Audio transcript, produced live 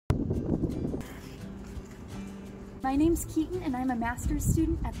My name's Keaton and I'm a master's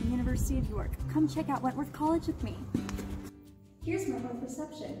student at the University of York. Come check out Wentworth College with me. Here's Wentworth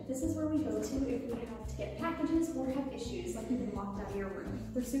reception. This is where we go to if we have to get packages or have issues like you've been locked out of your room.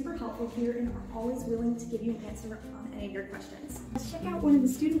 They're super helpful here and are always willing to give you an answer on any of your questions. Let's check out one of the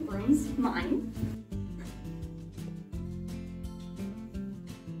student rooms, mine.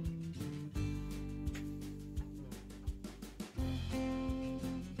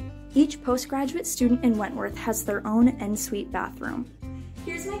 Each postgraduate student in Wentworth has their own en-suite bathroom.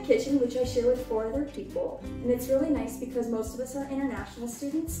 Here's my kitchen, which I share with 4 other people, and it's really nice because most of us are international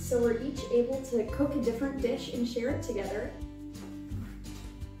students, so we're each able to cook a different dish and share it together.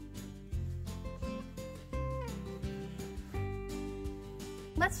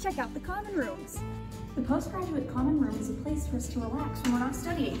 Let's check out the common rooms. The postgraduate common room is a place for us to relax when we're not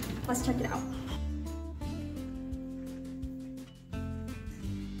studying. Let's check it out.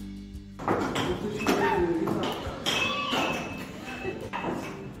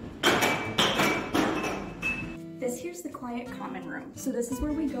 This here's the quiet common room. So this is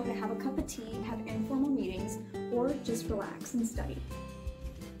where we go to have a cup of tea, have informal meetings, or just relax and study.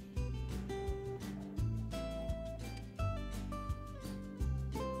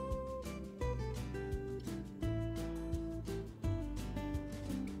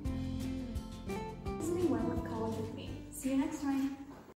 Visiting Wentworth College with me. See you next time.